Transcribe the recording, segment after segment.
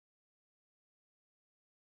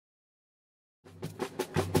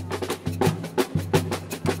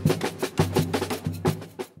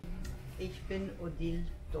bin Odile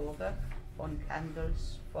Dover von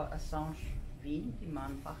Candles for Assange Wien, die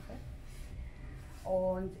Mahnwache.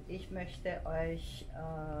 Und ich möchte euch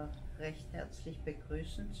recht herzlich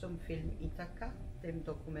begrüßen zum Film Ithaka, dem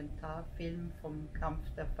Dokumentarfilm vom Kampf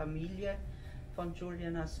der Familie von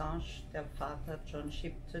Julian Assange, der Vater John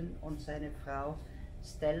Shipton und seine Frau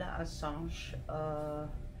Stella Assange,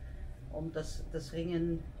 um das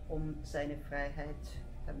Ringen um seine Freiheit,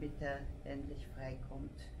 damit er endlich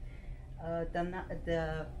freikommt.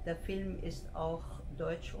 Der Film ist auch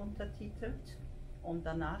deutsch untertitelt und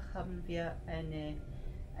danach haben wir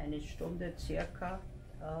eine Stunde circa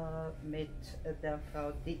mit der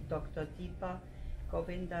Frau Dr. Deepa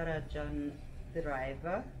Govindarajan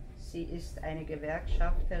Driver. Sie ist eine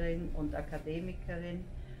Gewerkschafterin und Akademikerin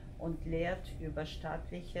und lehrt über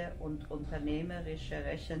staatliche und unternehmerische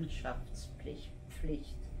Rechenschaftspflicht.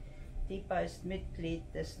 Deepa ist Mitglied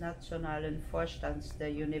des nationalen Vorstands der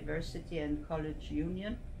University and College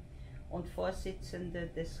Union und Vorsitzende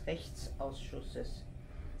des Rechtsausschusses.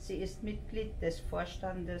 Sie ist Mitglied des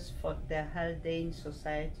Vorstandes der Haldane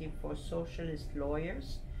Society for Socialist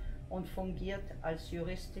Lawyers und fungiert als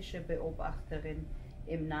juristische Beobachterin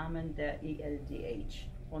im Namen der ELDH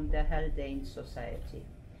und der Haldane Society.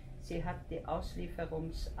 Sie hat die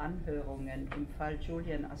Auslieferungsanhörungen im Fall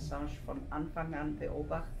Julian Assange von Anfang an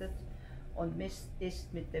beobachtet und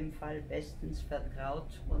ist mit dem Fall bestens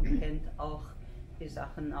vertraut und kennt auch die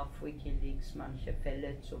Sachen auf WikiLeaks, manche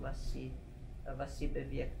Fälle, zu was sie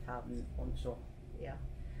bewirkt haben und so. Ja.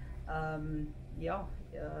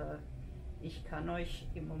 Ich kann euch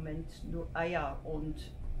im Moment nur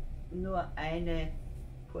eine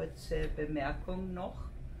kurze Bemerkung noch.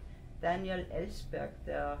 Daniel Ellsberg,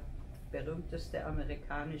 der berühmteste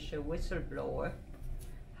amerikanische Whistleblower,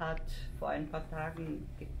 hat vor ein paar Tagen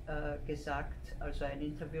gesagt, also ein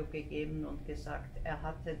Interview gegeben und gesagt, er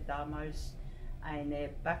hatte damals eine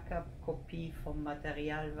Backup-Kopie vom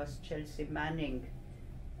Material, was Chelsea Manning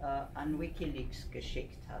an WikiLeaks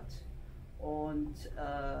geschickt hat. Und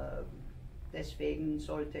deswegen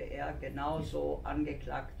sollte er genauso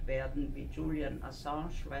angeklagt werden wie Julian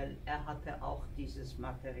Assange, weil er hatte auch dieses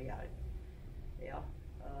Material. Ja,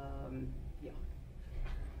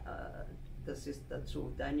 das ist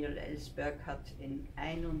dazu. Daniel Ellsberg hat in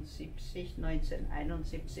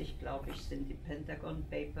 1971, glaube ich, sind die Pentagon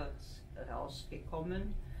Papers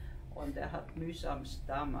rausgekommen und er hat mühsamst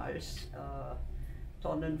damals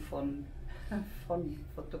Tonnen von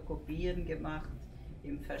Fotokopien gemacht,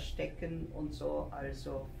 im Verstecken und so,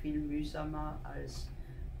 also viel mühsamer als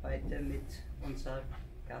heute mit unserer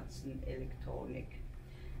ganzen Elektronik.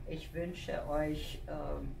 Ich wünsche euch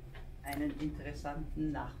einen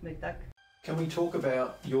interessanten Nachmittag. Can we talk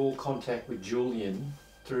about your contact with Julian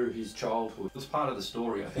through his childhood? It's part of the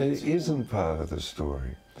story, I think. It isn't part of the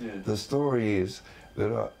story. Yeah. The story is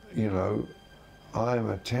that, I'm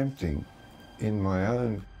attempting in my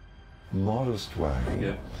own modest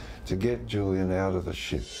way to get Julian out of the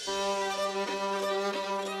ship.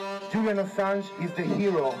 Julian Assange is the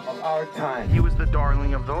hero of our time. He was the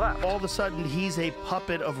darling of the left. All of a sudden, he's a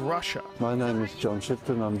puppet of Russia. My name is John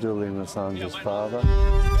Shipton. I'm Julian Assange's father.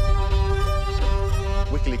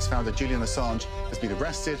 WikiLeaks found that Julian Assange has been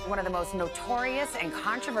arrested. One of the most notorious and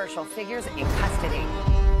controversial figures in custody.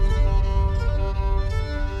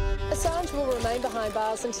 Assange will remain behind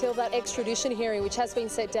bars until that extradition hearing, which has been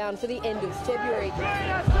set down for the end of February.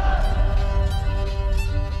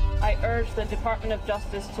 I urge the Department of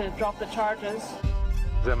Justice to drop the charges.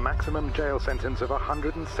 The maximum jail sentence of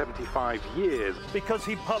 175 years. Because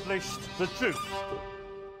he published the truth.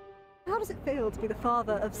 How does it feel to be the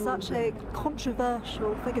father of such a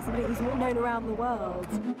controversial figure, somebody who's known around the world?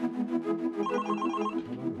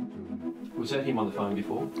 Was that him on the phone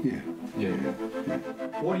before? Yeah.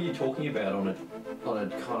 What are you talking about on a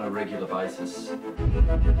kind of regular basis?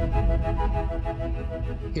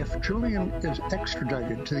 If Julian is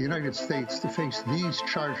extradited to the United States to face these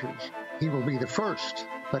charges, he will be the first,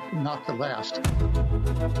 but not the last.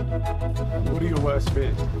 What are your worst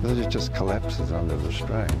fears? That it just collapses under the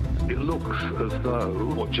strain. It looks as though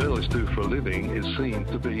what journalists do for a living is seen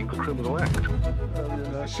to be a criminal act.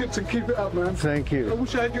 Shipton, keep it up, man. Thank you. I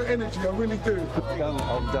wish I had your energy, I really do.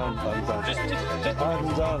 I'm done. I'm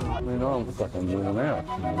done. I mean, I'm fucking worn out.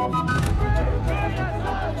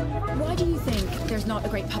 Why do you think there's not a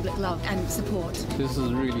great public love and support? This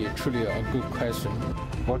is really, truly a good question.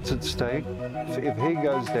 What's at stake? If he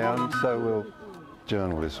goes down, so will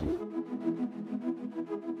journalism.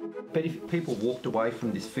 But if people walked away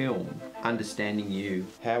from this film understanding you,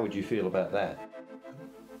 how would you feel about that?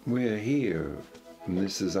 We're here, and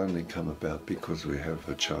this has only come about because we have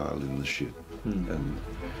a child in the ship. And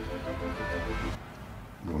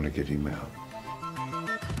We want to get him out.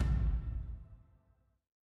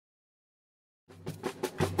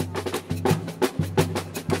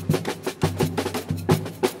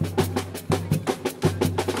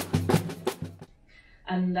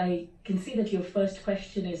 And I can see that your first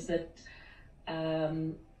question is that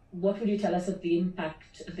what would you tell us of the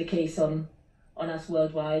impact of the case on us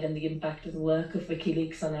worldwide and the impact of the work of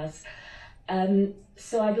WikiLeaks on us?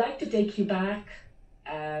 So I'd like to take you back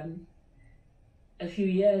a few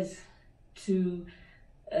years to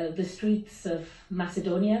the streets of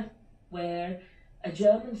Macedonia, where a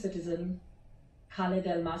German citizen, Khalid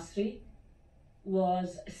El-Masri,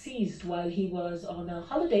 was seized while he was on a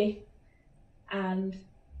holiday, and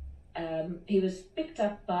he was picked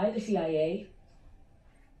up by the CIA,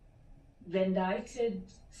 indicted,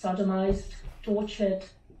 sodomized, tortured,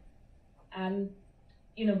 and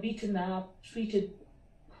beaten up, treated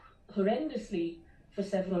horrendously for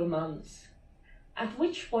several months. At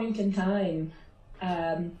which point in time,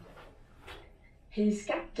 his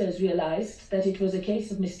captors realized that it was a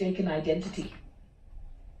case of mistaken identity.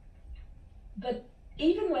 But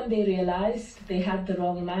even when they realized they had the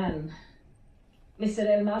wrong man, Mr.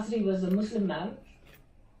 El-Masri was a Muslim man,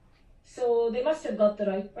 so they must have got the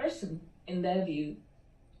right person in their view.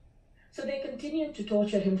 So they continued to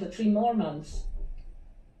torture him for 3 more months.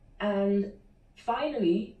 And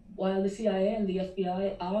finally, while the CIA and the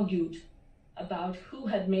FBI argued about who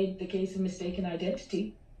had made the case of mistaken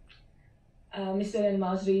identity, Mr.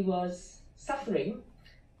 El-Masri was suffering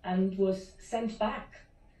and was sent back.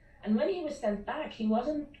 And when he was sent back, he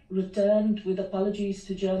wasn't returned with apologies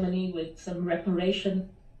to Germany with some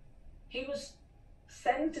reparation. He was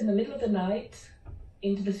sent in the middle of the night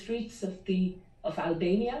into the streets of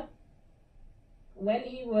Albania. When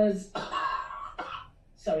he was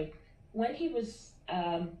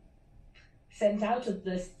sent out of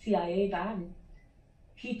the CIA van,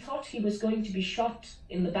 he thought he was going to be shot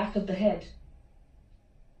in the back of the head.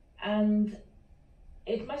 And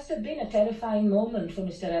it must have been a terrifying moment for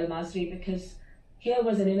Mr. El-Masri, because here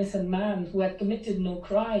was an innocent man who had committed no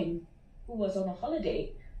crime, who was on a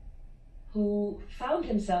holiday, who found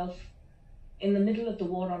himself in the middle of the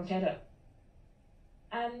war on terror.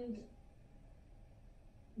 And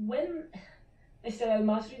when Mr.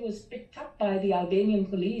 El-Masri was picked up by the Albanian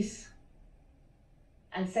police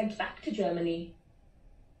and sent back to Germany,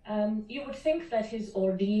 you would think that his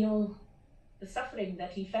ordeal, the suffering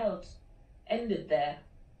that he felt, ended there.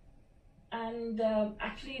 And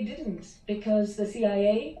actually it didn't, because the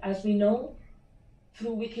CIA, as we know,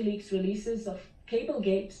 through WikiLeaks releases of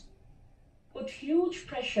Cablegate, put huge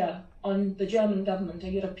pressure on the German government, a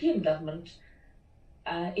European government,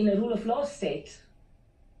 in a rule of law state,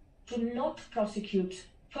 to not prosecute,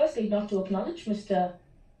 firstly not to acknowledge Mr.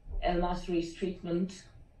 El-Masri's treatment,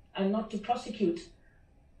 and not to prosecute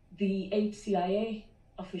the 8 CIA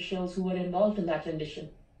officials who were involved in that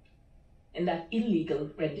rendition, in that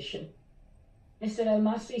illegal rendition. Mr.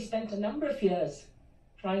 El-Masri spent a number of years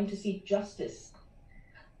trying to seek justice.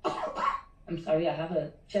 I'm sorry, I have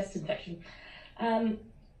a chest infection.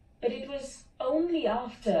 But it was only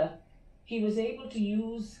after he was able to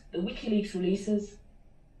use the WikiLeaks releases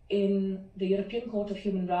in the European Court of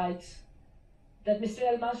Human Rights that Mr.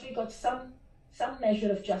 El-Masri got some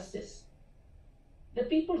measure of justice. The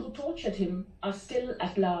people who tortured him are still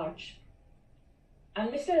at large.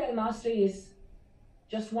 And Mr. El-Masri is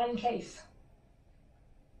just one case.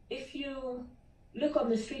 If you look on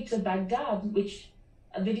the streets of Baghdad, which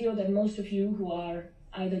a video that most of you who are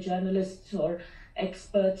either journalists or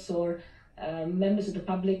experts or members of the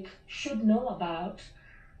public should know about,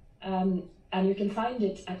 and you can find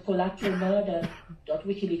it at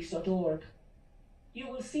collateralmurder.wikileaks.org, you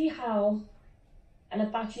will see how an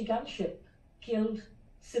Apache gunship killed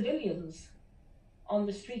civilians on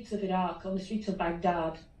the streets of Iraq, on the streets of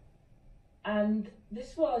Baghdad. And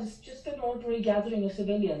this was just an ordinary gathering of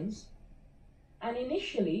civilians. And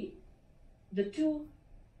initially, the 2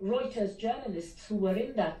 Reuters journalists who were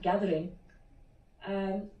in that gathering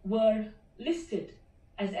were listed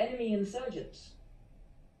as enemy insurgents.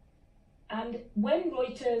 And when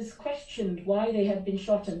Reuters questioned why they had been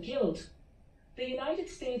shot and killed, the United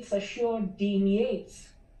States assured Dean Yates,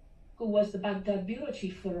 who was the Baghdad bureau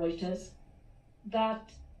chief for Reuters,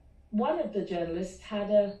 that one of the journalists had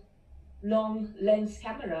a long lens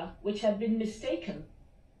camera which had been mistaken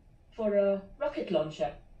for a rocket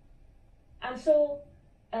launcher. And so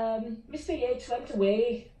Mr. Yates went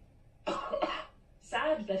away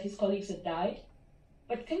sad that his colleagues had died,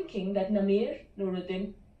 but thinking that Namir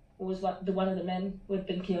Nuruddin, who was one of the men who had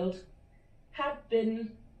been killed, had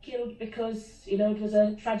been killed because, it was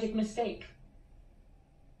a tragic mistake.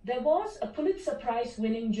 there was a Pulitzer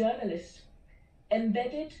Prize-winning journalist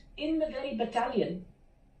embedded in the very battalion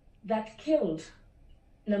that killed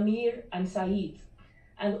Namir and Saeed,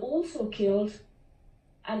 and also killed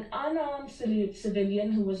an unarmed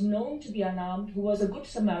civilian who was known to be unarmed, who was a good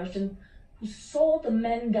Samaritan, who saw the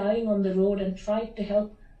men dying on the road and tried to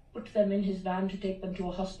help put them in his van to take them to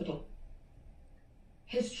a hospital.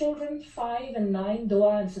 His children, 5 and 9,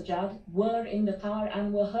 Doha and Sajjad, were in the car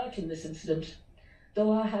and were hurt in this incident.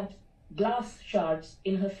 Doha had glass shards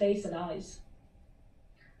in her face and eyes.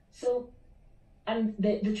 So, and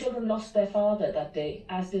the children lost their father that day,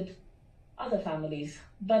 as did other families.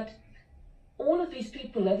 But all of these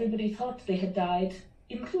people, everybody thought they had died,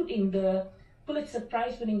 including the Pulitzer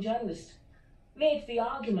Prize-winning journalist, made the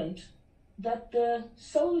argument that the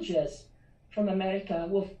soldiers from America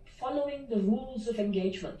were following the rules of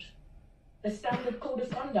engagement, the standard code of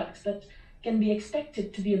conduct that can be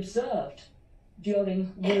expected to be observed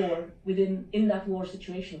during war in that war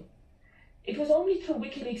situation. It was only through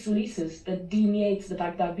WikiLeaks releases that Dean Yates, the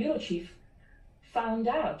Baghdad bureau chief, found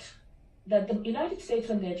out that the United States,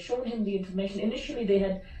 when they had shown him the information, initially they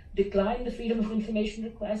had declined the Freedom of Information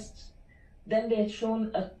requests, then they had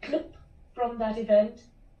shown a clip from that event,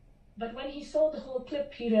 but when he saw the whole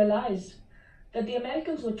clip, he realized that the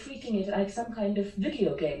Americans were treating it like some kind of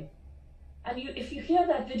video game. And if you hear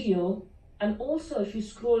that video, and also if you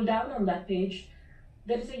scroll down on that page,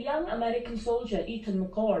 there is a young American soldier, Ethan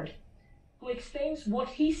McCord, who explains what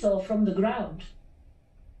he saw from the ground.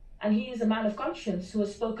 And he is a man of conscience who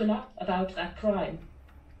has spoken up about that crime.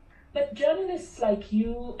 But journalists like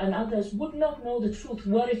you and others would not know the truth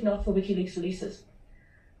were it not for WikiLeaks releases.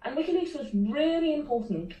 And WikiLeaks was really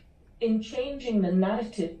important in changing the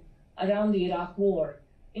narrative around the Iraq War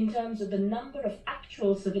in terms of the number of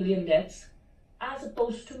actual civilian deaths as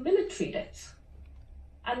opposed to military deaths.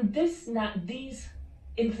 And this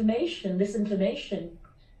information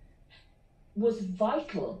was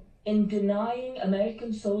vital in denying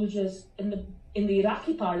American soldiers in the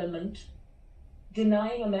Iraqi parliament,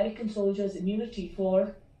 denying American soldiers immunity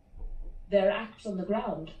for their acts on the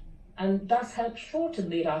ground, and thus helped shorten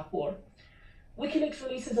the Iraq War. WikiLeaks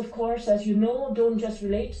releases, of course, as you know, don't just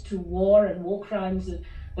relate to war and war crimes,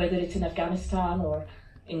 whether it's in Afghanistan or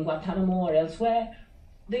in Guantanamo or elsewhere.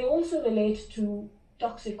 They also relate to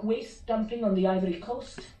toxic waste dumping on the Ivory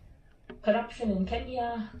Coast, corruption in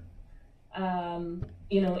Kenya,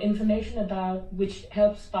 information about which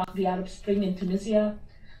helped spark the Arab Spring in Tunisia.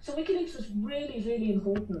 So WikiLeaks was really, really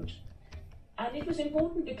important. And it was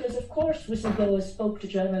important because, of course, whistleblowers spoke to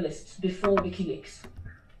journalists before WikiLeaks.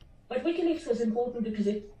 But WikiLeaks was important because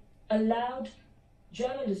it allowed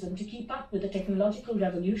journalism to keep up with the technological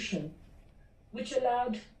revolution, which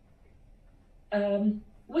allowed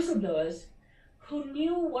whistleblowers who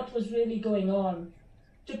knew what was really going on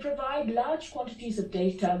to provide large quantities of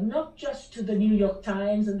data, not just to the New York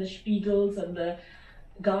Times and the Spiegels and the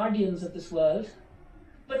Guardians of this world,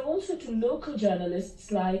 but also to local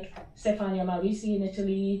journalists like Stefania Maurisi in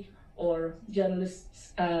Italy or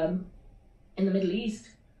journalists in the Middle East,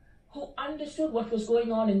 who understood what was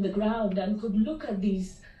going on in the ground and could look at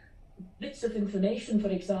these bits of information, for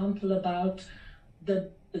example, about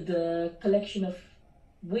the collection of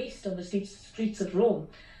waste on the streets of Rome,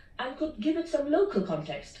 and could give it some local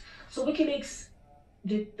context. So WikiLeaks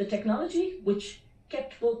did the technology, which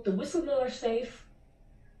kept both the whistleblower safe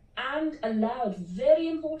and allowed, very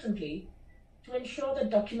importantly, to ensure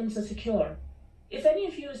that documents are secure. If any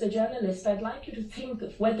of you is a journalist, I'd like you to think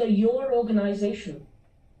of whether your organization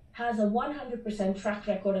has a 100% track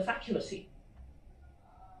record of accuracy.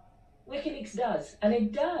 WikiLeaks does, and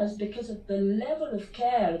it does because of the level of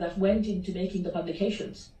care that went into making the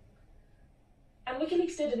publications. And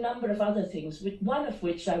WikiLeaks did a number of other things, one of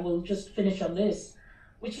which I will just finish on this,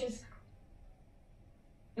 which is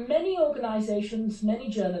many organizations, many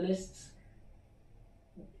journalists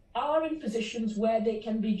are in positions where they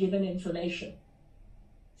can be given information.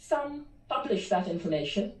 Some publish that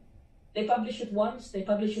information. They publish it once, they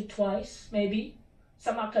publish it twice, maybe.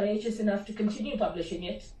 Some are courageous enough to continue publishing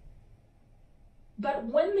it. But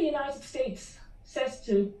when the United States says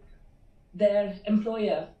to their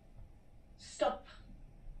employer, stop,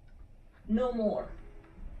 no more,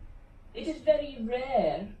 it is very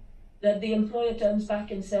rare that the employer turns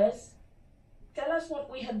back and says, tell us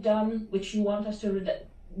what we have done, which you want us to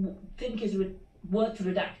think is worth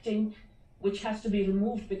redacting, which has to be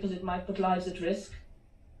removed because it might put lives at risk.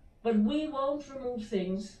 But we won't remove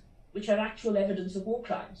things which are actual evidence of war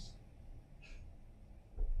crimes.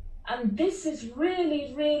 And this is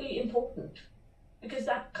really, really important, because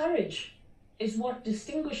that courage is what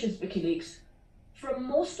distinguishes WikiLeaks from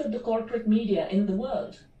most of the corporate media in the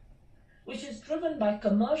world. which is driven by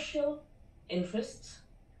commercial interests,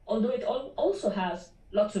 although it also has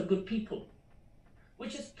lots of good people,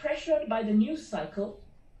 which is pressured by the news cycle,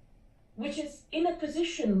 which is in a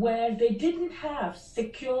position where they didn't have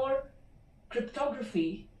secure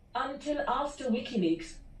cryptography until after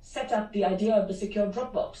WikiLeaks set up the idea of the secure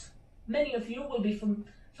Dropbox. Many of you will be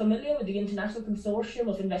familiar with the International Consortium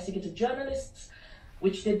of Investigative Journalists,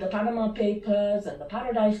 which did the Panama Papers and the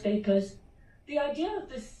Paradise Papers. The idea of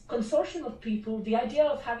this consortium of people, the idea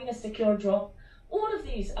of having a secure drop, all of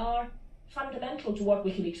these are fundamental to what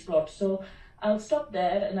WikiLeaks brought. So I'll stop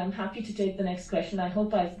there, and I'm happy to take the next question. I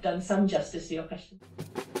hope I've done some justice to your question.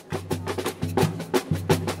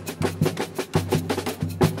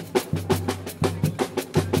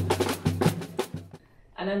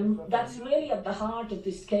 And that's really at the heart of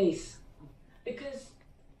this case, because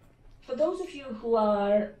for those of you who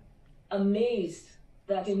are amazed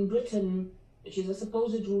that in Britain, which is a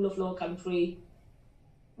supposed rule of law country,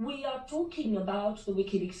 we are talking about the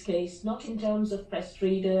WikiLeaks case not in terms of press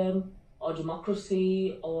freedom or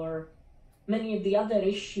democracy or many of the other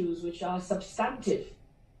issues which are substantive,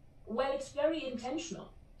 well, it's very intentional.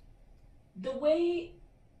 The way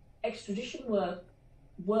extradition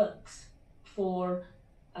works for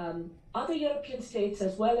other European states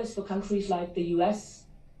as well as for countries like the US,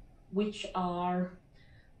 which are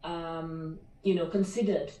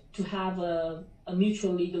considered to have a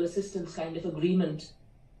mutual legal assistance kind of agreement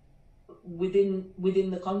within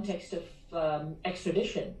the context of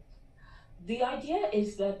extradition. The idea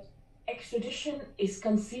is that extradition is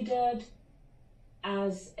considered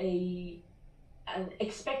as an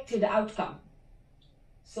expected outcome.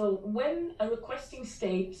 So when a requesting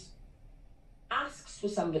state asks for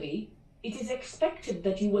somebody, it is expected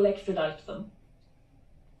that you will extradite them,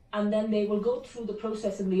 and then they will go through the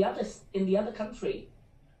process in the other country.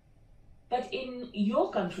 But in your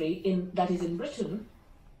country, that is in Britain,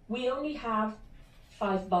 we only have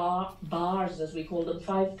 5 bars, as we call them,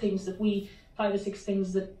 5 or 6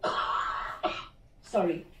 things that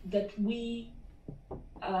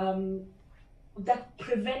that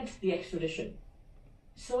prevent the extradition.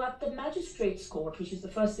 So at the magistrates' court, which is the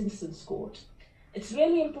first instance court, it's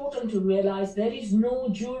really important to realize there is no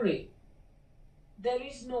jury. There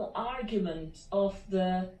is no argument of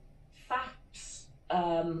the facts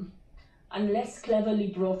unless cleverly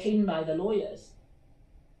brought in by the lawyers.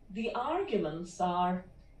 The arguments are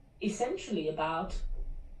essentially about,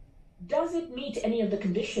 does it meet any of the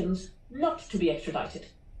conditions not to be extradited?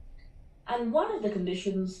 And one of the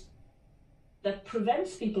conditions that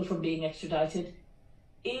prevents people from being extradited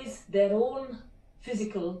is their own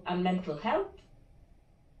physical and mental health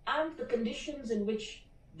and the conditions in which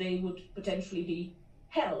they would potentially be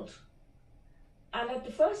held. And at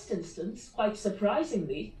the first instance, quite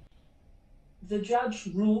surprisingly, the judge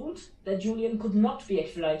ruled that Julian could not be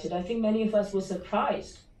extradited. I think many of us were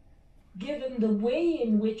surprised, given the way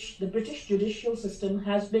in which the British judicial system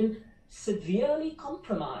has been severely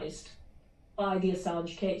compromised by the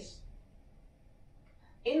Assange case.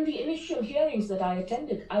 In the initial hearings that I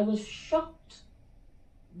attended, I was shocked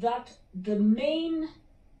that the main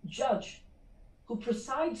judge who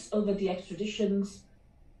presides over the extraditions,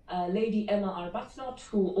 Lady Emma Arbuthnot,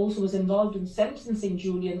 who also was involved in sentencing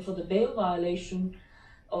Julian for the bail violation,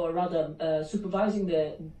 or rather supervising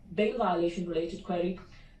the bail violation related query,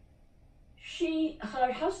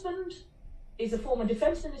 her husband is a former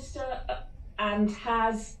defense minister and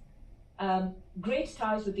has great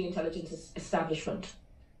ties with the intelligence establishment.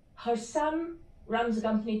 Her son runs a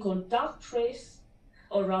company called Dark Trace,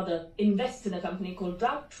 or rather invests in a company called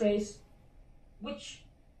Dark Trace, which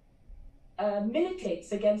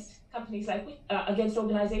militates against against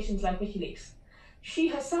organizations like WikiLeaks. She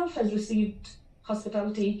herself has received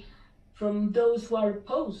hospitality from those who are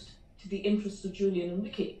opposed to the interests of Julian and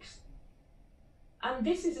WikiLeaks. And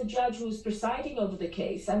this is a judge who is presiding over the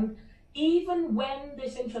case. And even when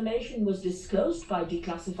this information was disclosed by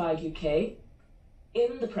Declassified UK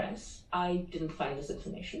in the press, I didn't find this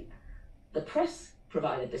information. The press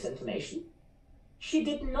provided this information. She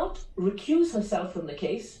did not recuse herself from the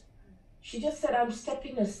case. She just said, I'm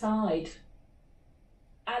stepping aside.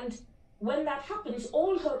 And when that happens,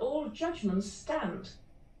 all her old judgments stand.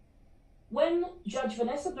 When Judge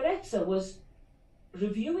Vanessa Berezza was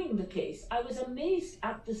reviewing the case, I was amazed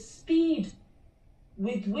at the speed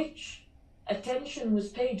with which attention was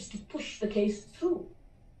paid to push the case through,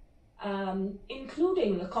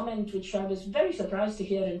 including a comment which I was very surprised to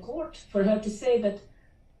hear in court, for her to say that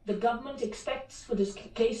the government expects for this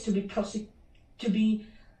case to be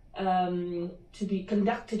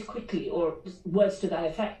conducted quickly, or words to that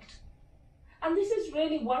effect. And this is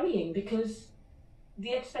really worrying, because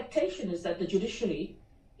the expectation is that the judiciary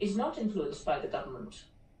is not influenced by the government.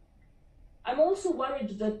 I'm also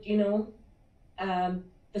worried that,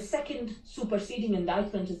 the second superseding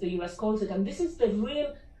indictment, as the US calls it, and this is the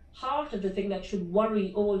real heart of the thing that should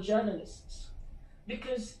worry all journalists,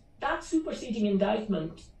 because that superseding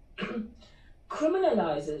indictment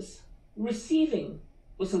criminalizes receiving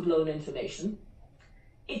whistleblown information.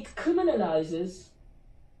 It criminalizes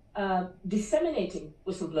disseminating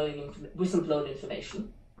whistleblown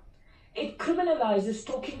information. It criminalizes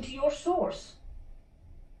talking to your source.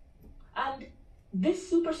 And this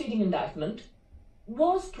superseding indictment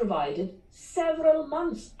was provided several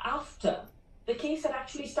months after the case had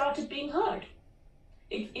actually started being heard.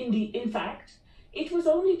 In fact, it was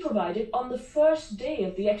only provided on the first day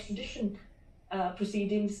of the extradition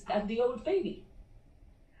proceedings at the Old Bailey.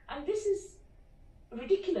 And this is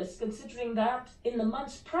ridiculous, considering that in the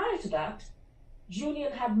months prior to that,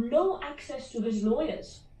 Julian had no access to his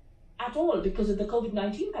lawyers at all because of the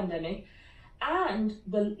COVID-19 pandemic and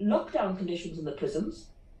the lockdown conditions in the prisons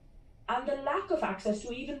and the lack of access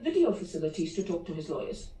to even video facilities to talk to his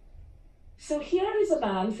lawyers. So here is a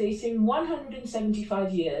man facing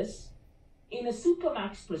 175 years in a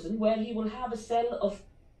supermax prison where he will have a cell of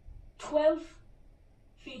 12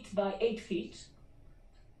 feet by 8 feet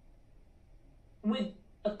with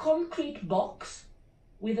a concrete box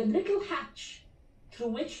with a little hatch through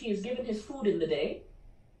which he is given his food in the day.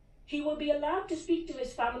 He will be allowed to speak to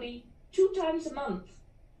his family 2 times a month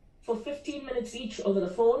for 15 minutes each over the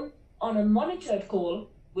phone on a monitored call,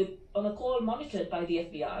 on a call monitored by the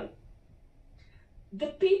FBI. The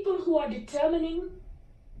people who are determining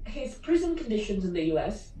his prison conditions in the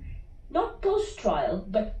US, not post-trial,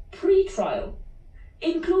 but pre-trial,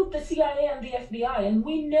 include the CIA and the FBI, and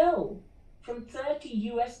we know from 30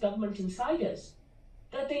 US government insiders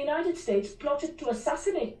that the United States plotted to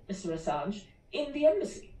assassinate Mr. Assange in the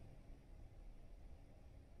embassy.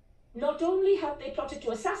 Not only have they plotted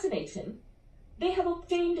to assassinate him, they have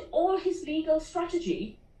obtained all his legal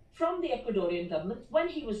strategy from the Ecuadorian government when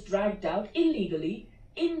he was dragged out illegally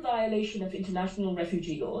in violation of international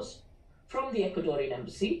refugee laws from the Ecuadorian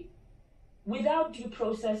embassy without due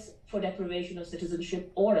process for deprivation of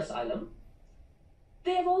citizenship or asylum.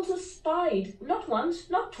 They have also spied, not once,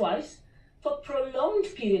 not twice, for prolonged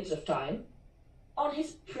periods of time on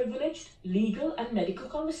his privileged legal and medical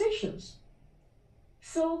conversations.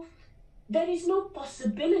 So there is no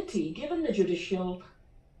possibility, given the judicial,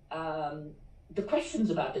 the questions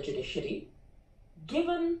about the judiciary,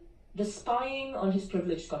 given the spying on his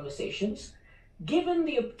privileged conversations, given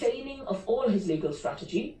the obtaining of all his legal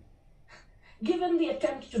strategy, given the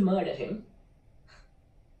attempt to murder him,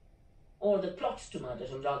 or the plot to murder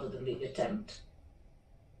him rather than the attempt,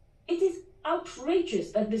 it is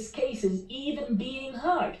outrageous that this case is even being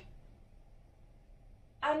heard.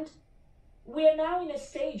 And we are now in a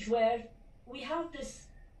stage where we have this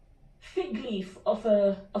fig leaf of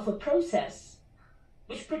a process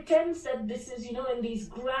which pretends that this is, in these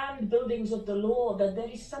grand buildings of the law, that there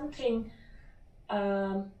is something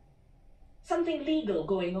legal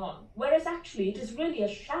going on, whereas actually it is really a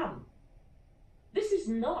sham. This is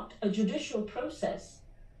not a judicial process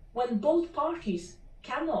when both parties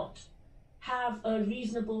cannot have a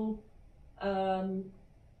reasonable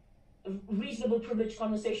privileged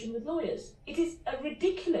conversation with lawyers. It is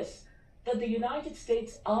ridiculous that the United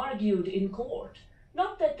States argued in court,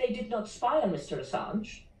 not that they did not spy on Mr.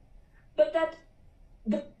 Assange, but that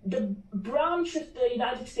the branch of the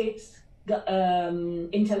United States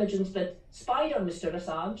intelligence that spied on Mr.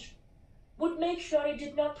 Assange would make sure it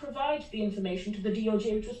did not provide the information to the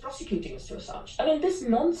DOJ which was prosecuting Mr. Assange. I mean, this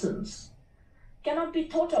nonsense cannot be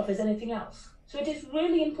thought of as anything else. So it is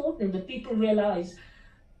really important that people realize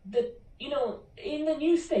that, in the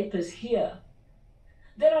newspapers here,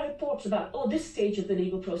 there are reports about, this stage of the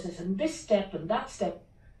legal process and this step and that step.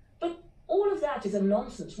 But all of that is a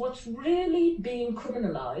nonsense. What's really being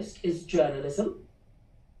criminalized is journalism.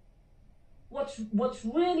 What's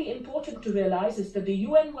really important to realize is that the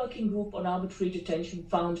UN Working Group on Arbitrary Detention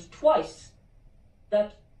found twice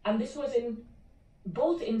that, and this was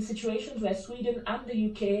both in situations where Sweden and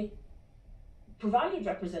the UK provided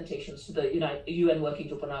representations to the UN Working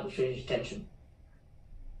Group on Arbitrary Detention.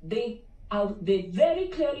 They very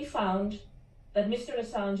clearly found that Mr.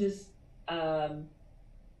 Assange's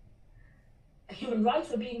human rights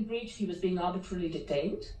were being breached. He was being arbitrarily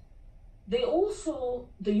detained. They also,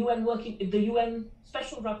 the UN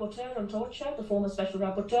Special Rapporteur on Torture, the former Special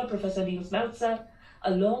Rapporteur, Professor Nils Melzer,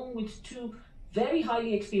 along with 2 very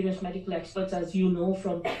highly experienced medical experts, as you know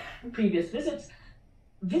from previous visits,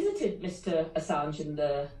 visited Mr. Assange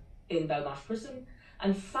in Belmarsh prison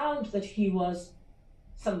and found that he was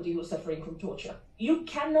somebody who's suffering from torture. You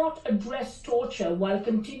cannot address torture while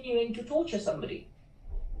continuing to torture somebody.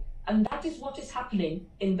 And that is what is happening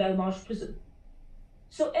in Belmarsh prison.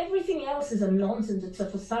 So everything else is a nonsense, it's a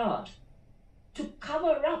facade to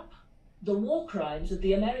cover up the war crimes of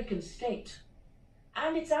the American state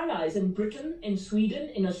and its allies in Britain, in Sweden,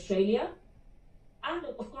 in Australia, and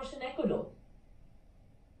of course in Ecuador.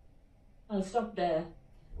 I'll stop there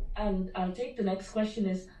and I'll take the next question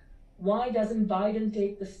is, why doesn't Biden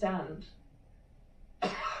take the stand?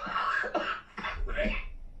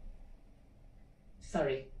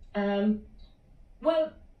 Sorry.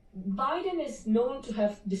 Well, Biden is known to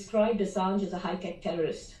have described Assange as a high-tech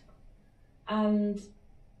terrorist. And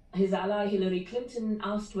his ally Hillary Clinton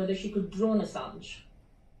asked whether she could drone Assange.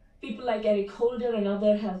 People like Eric Holder and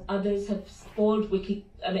others have called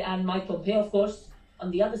and Mike Pompeo, of course, on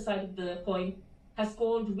the other side of the coin, has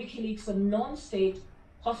called WikiLeaks a non-state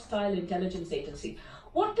hostile intelligence agency.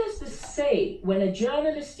 What does this say when a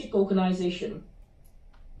journalistic organization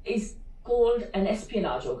is called an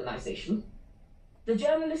espionage organization? The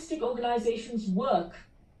journalistic organization's work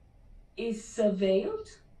is surveilled,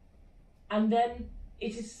 and then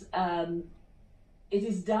it is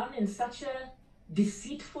done in such a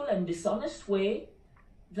deceitful and dishonest way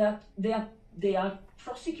that they are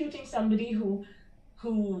prosecuting somebody who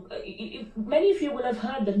many of you will have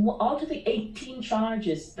heard that out of the 18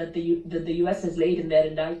 charges that the US has laid in their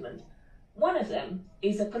indictment, one of them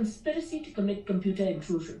is a conspiracy to commit computer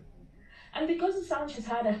intrusion. And because Assange has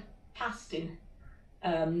had a past in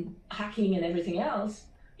hacking and everything else,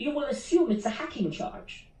 you will assume it's a hacking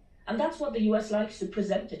charge. And that's what the US likes to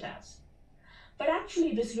present it as. But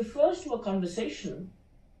actually, this refers to a conversation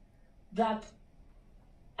that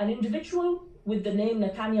an individual with the name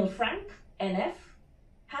Nathaniel Frank, NF,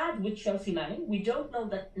 had with Chelsea Manning. We don't know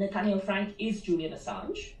that Nathaniel Frank is Julian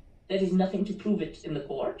Assange. There is nothing to prove it in the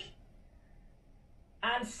court.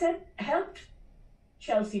 And helped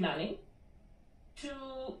Chelsea Manning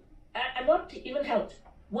and not even helped,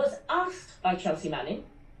 was asked by Chelsea Manning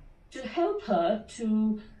to help her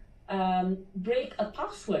to break a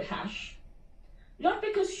password hash, not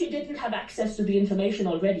because she didn't have access to the information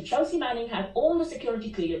already. Chelsea Manning had all the security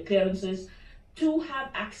clearances to have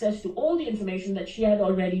access to all the information that she had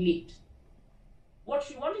already leaked. What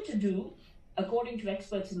she wanted to do, according to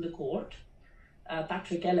experts in the court,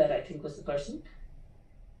 Patrick Eller, I think was the person,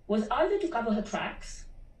 was either to cover her tracks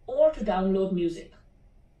or to download music.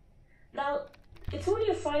 Now, it's only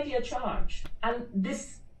a 5-year charge, and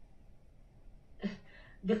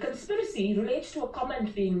the conspiracy relates to a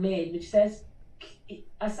comment being made which says,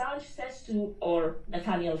 Assange says to, or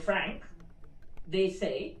Nathaniel Frank, they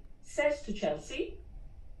say, says to Chelsea,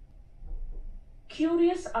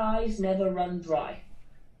 curious eyes never run dry.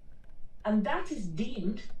 And that is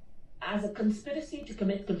deemed as a conspiracy to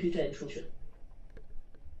commit computer intrusion.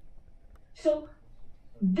 So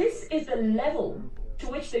this is the level to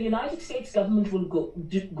which the United States government will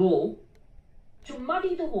go to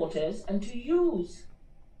muddy the waters and to use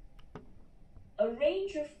a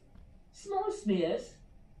range of small smears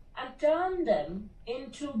and turn them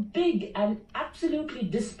into big and absolutely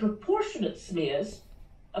disproportionate smears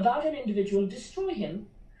about an individual, destroy him,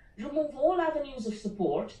 remove all avenues of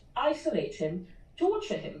support, isolate him,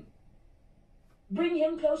 torture him, bring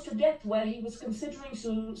him close to death where he was considering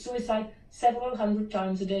suicide several hundred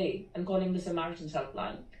times a day and calling the Samaritan's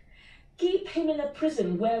helpline, keep him in a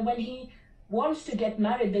prison where when he wants to get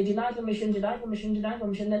married, they deny permission,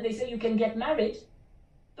 then they say you can get married,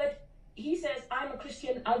 but he says, I'm a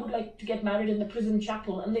Christian, I would like to get married in the prison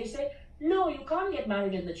chapel. And they say, no, you can't get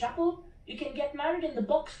married in the chapel. You can get married in the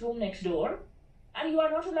box room next door. And you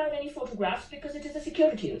are not allowed any photographs because it is a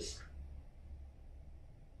security risk.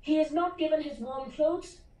 He has not given his warm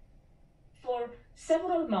clothes for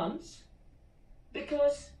several months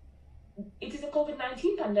because it is a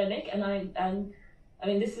COVID-19 pandemic. And I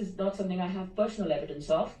mean, this is not something I have personal evidence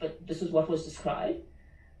of, but this is what was described.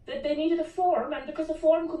 That they needed a form, and because the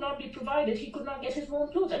form could not be provided, he could not get his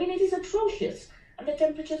warm clothes. I mean, it is atrocious, and the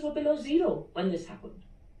temperatures were below zero when this happened.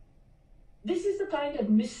 This is the kind of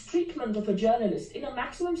mistreatment of a journalist in a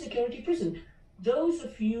maximum security prison. Those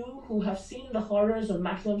of you who have seen the horrors of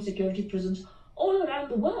maximum security prisons all around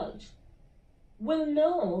the world will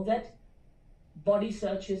know that body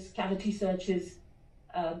searches, cavity searches,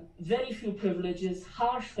 very few privileges,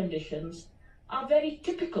 harsh conditions, are very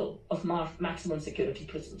typical of maximum security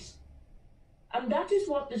prisons. And that is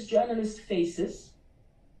what this journalist faces,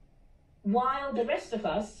 while the rest of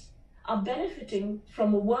us are benefiting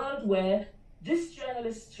from a world where this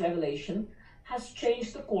journalist's revelation has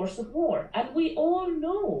changed the course of war. And we all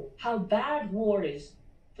know how bad war is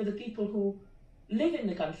for the people who live in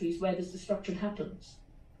the countries where this destruction happens.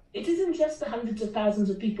 It isn't just the hundreds of thousands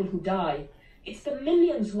of people who die, it's the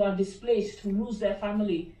millions who are displaced, who lose their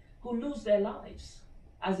family, who lose their lives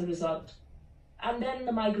as a result. And then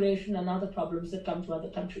the migration and other problems that come to other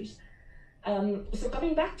countries. So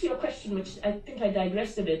coming back to your question, which I think I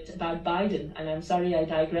digressed a bit about Biden, and I'm sorry I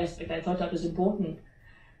digressed, but I thought that was important.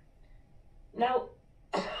 Now,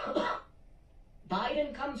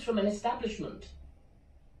 Biden comes from an establishment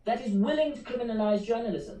that is willing to criminalize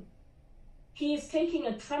journalism. He is taking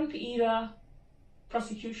a Trump-era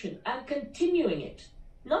prosecution and continuing it,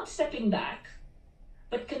 not stepping back,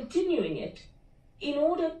 but continuing it in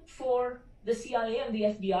order for the CIA and the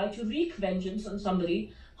FBI to wreak vengeance on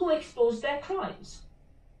somebody who exposed their crimes.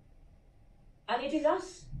 And it is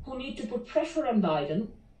us who need to put pressure on Biden,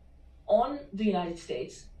 on the United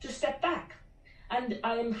States, to step back. And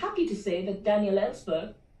I am happy to say that Daniel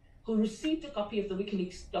Ellsberg, who received a copy of the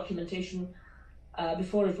WikiLeaks documentation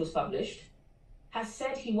before it was published, has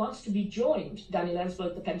said he wants to be joined. Daniel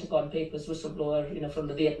Ellsberg, the Pentagon Papers whistleblower, from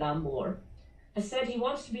the Vietnam War, has said he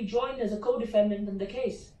wants to be joined as a co-defendant in the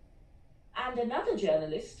case. And another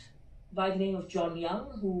journalist by the name of John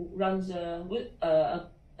Young, who runs a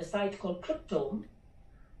site called Cryptome,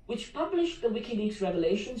 which published the WikiLeaks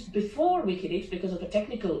revelations before WikiLeaks because of a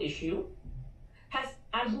technical issue,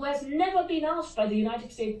 and who has never been asked by the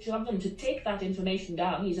United States government to take that information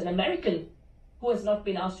down. He's an American who has not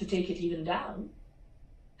been asked to take it even down,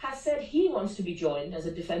 has said he wants to be joined as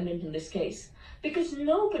a defendant in this case because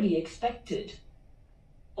nobody expected,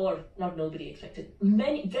 or not nobody expected,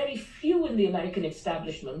 very few in the American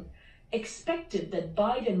establishment expected that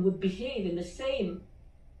Biden would behave in the same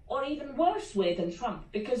or even worse way than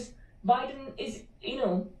Trump, because Biden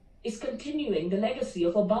is continuing the legacy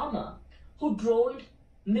of Obama, who droned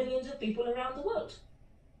millions of people around the world,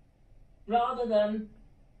 rather than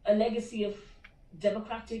a legacy of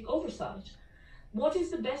democratic oversight. What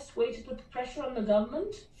is the best way to put pressure on the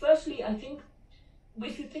government? Firstly, I think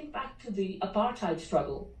if you think back to the apartheid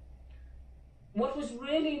struggle, what was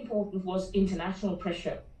really important was international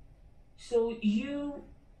pressure. So you,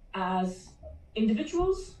 as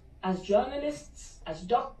individuals, as journalists, as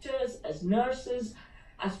doctors, as nurses,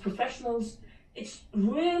 as professionals, it's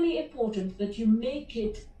really important that you make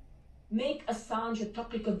Assange a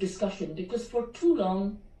topic of discussion, because for too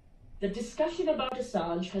long, the discussion about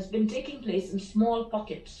Assange has been taking place in small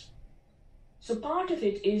pockets. So part of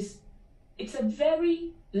it is, it's a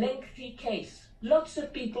very lengthy case. Lots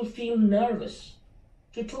of people feel nervous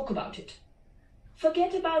to talk about it.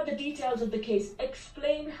 Forget about the details of the case.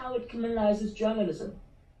 Explain how it criminalizes journalism.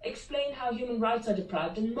 Explain how human rights are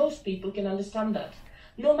deprived, and most people can understand that.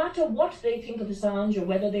 No matter what they think of Assange or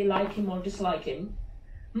whether they like him or dislike him,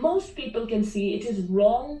 most people can see it is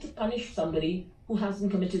wrong to punish somebody who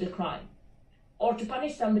hasn't committed a crime, or to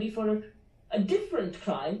punish somebody for a different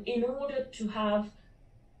crime in order to have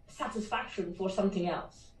satisfaction for something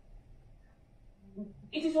else.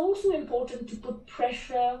 It is also important to put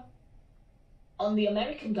pressure on the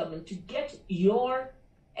American government to get your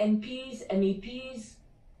MPs, MEPs,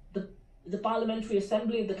 the Parliamentary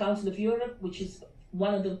Assembly of the Council of Europe, which is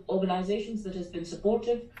one of the organizations that has been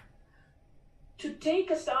supportive, to take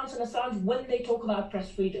a stance on Assange when they talk about press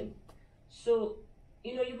freedom. So,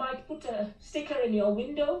 you might put a sticker in your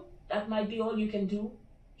window. That might be all you can do.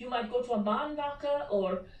 You might go to a maanwaker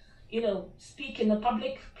or, speak in a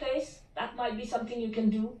public place. That might be something you can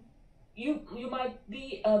do. You might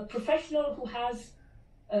be a professional who has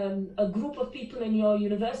a group of people in your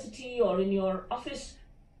university or in your office.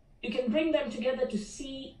 You can bring them together to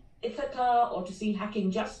see Ithaka or to see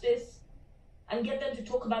Hacking Justice and get them to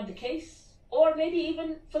talk about the case. Or maybe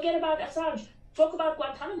even forget about Assange. Talk about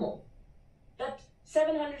Guantanamo. That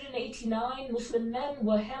 789 Muslim men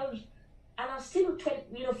were held and are still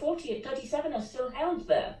 37 are still held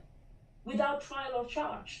there without trial or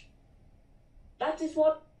charge. That is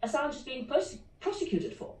what Assange is being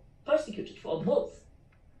persecuted for both.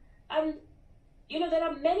 And, there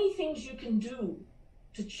are many things you can do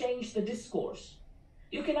to change the discourse.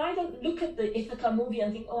 You can either look at the Ithaka movie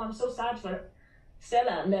and think, oh, I'm so sad for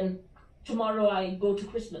Stella, and then tomorrow I go to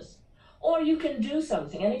Christmas. Or you can do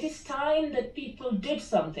something, and it is time that people did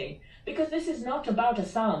something, because this is not about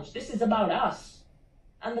Assange, this is about us,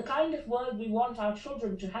 and the kind of world we want our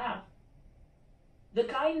children to have, the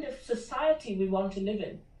kind of society we want to live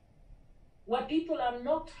in, where people are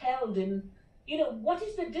not held in, what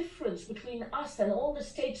is the difference between us and all the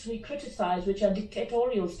states we criticize, which are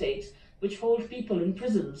dictatorial states, which hold people in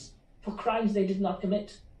prisons for crimes they did not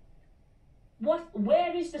commit?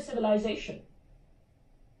 Where is the civilization?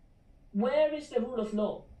 Where is the rule of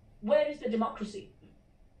law? Where is the democracy?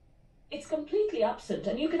 It's completely absent.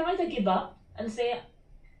 And you can either give up and say,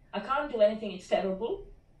 I can't do anything, it's terrible,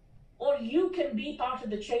 or you can be part of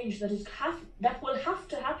the change that will have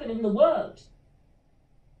to happen in the world.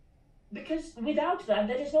 Because without that,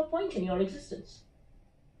 there is no point in your existence.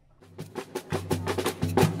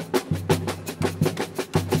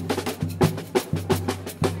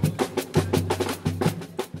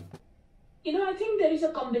 You know, I think there is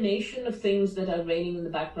a combination of things that are reigning in the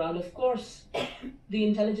background. Of course, the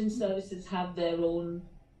intelligence services have their own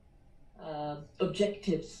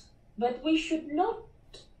objectives, but we should not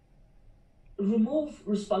remove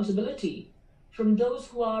responsibility from those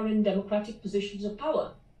who are in democratic positions of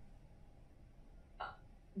power.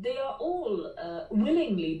 They are all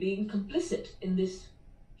willingly being complicit in this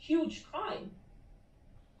huge crime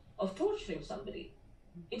of torturing somebody.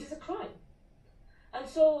 It is a crime. And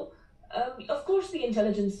so, of course, the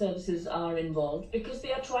intelligence services are involved because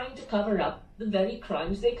they are trying to cover up the very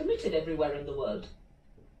crimes they committed everywhere in the world.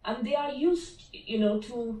 And they are used, you know,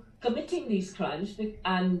 to committing these crimes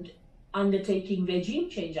and undertaking regime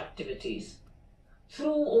change activities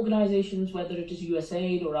through organizations, whether it is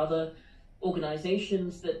USAID or other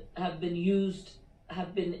organizations that have been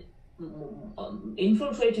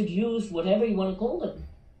infiltrated, used, whatever you want to call them,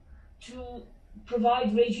 to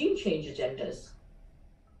provide regime change agendas.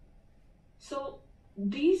 So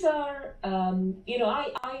these are, you know,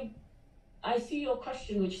 I see your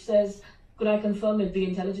question which says, could I confirm if the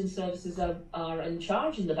intelligence services are in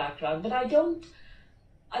charge in the background? But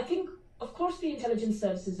I think, of course, the intelligence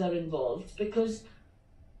services are involved because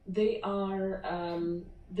they are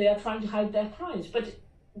trying to hide their crimes. But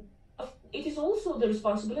it is also the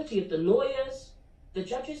responsibility of the lawyers, the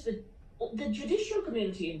judges, the judicial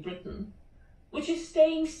community in Britain, which is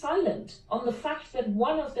staying silent on the fact that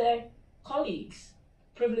one of their colleagues'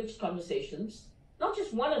 privileged conversations, not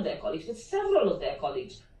just one of their colleagues, but several of their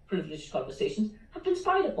colleagues' privileged conversations have been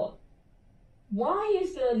spied upon. Why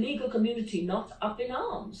is the legal community not up in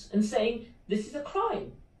arms and saying, this is a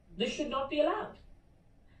crime, this should not be allowed?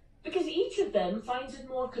 Because each of them finds it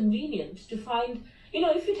more convenient to find, you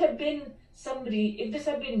know, if it had been if this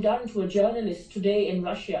had been done to a journalist today in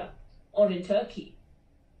Russia or in Turkey,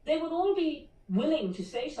 they would all be willing to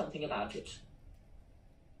say something about it.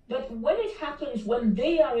 But when it happens, when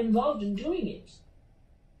they are involved in doing it,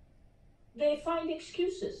 they find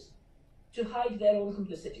excuses to hide their own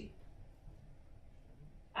complicity.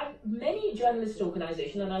 And many journalist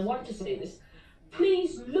organizations, and I want to say this,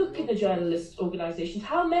 please look at the journalist organizations.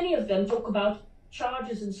 How many of them talk about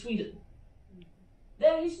charges in Sweden?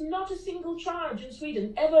 There is not a single charge in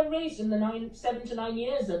Sweden ever raised in the 7 to 9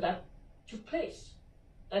 years that took place,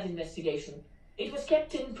 that investigation. It was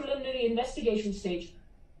kept in preliminary investigation stage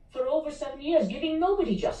for over 7 years, giving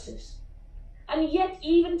nobody justice. And yet,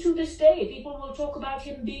 even to this day, people will talk about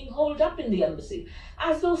him being holed up in the embassy,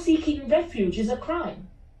 as though seeking refuge is a crime.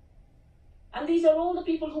 And these are all the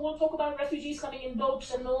people who will talk about refugees coming in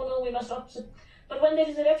boats and no, we must not. But when there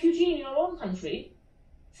is a refugee in your own country,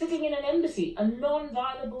 sitting in an embassy, a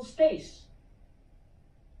non-violable space,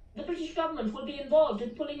 the British government will be involved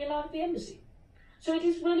in pulling him out of the embassy. So it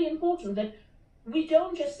is really important that we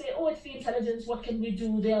don't just say, oh, it's the intelligence, what can we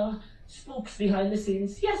do? There are spooks behind the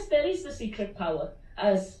scenes. Yes, there is the secret power.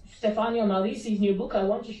 As Stefania Maurici's new book, I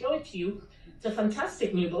want to show it to you. It's a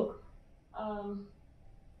fantastic new book. Where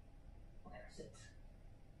is it?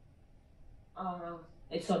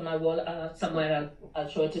 It's on my wall somewhere. I'll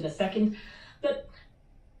show it in a second. But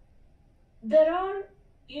there are,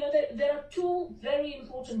 you know, there are two very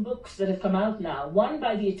important books that have come out now. One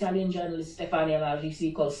by the Italian journalist Stefania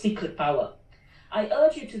Maurici called Secret Power. I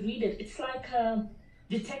urge you to read it. It's like a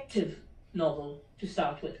detective novel to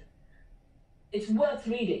start with. It's worth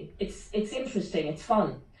reading. It's interesting. It's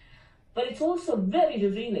fun. But it's also very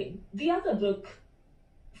revealing. The other book,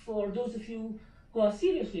 for those of you who are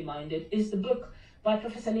seriously minded, is the book by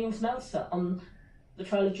Professor Nils Melzer on the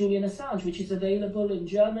trial of Julian Assange, which is available in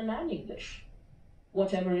German and English,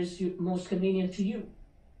 whatever is most convenient to you.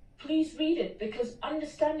 Please read it, because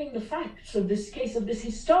understanding the facts of this case, of this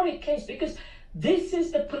historic case, because this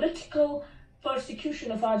is the political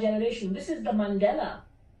persecution of our generation. This is the Mandela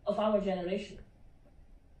of our generation.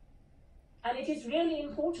 And it is really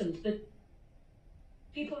important that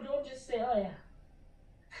people don't just say, oh yeah,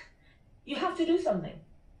 you have to do something.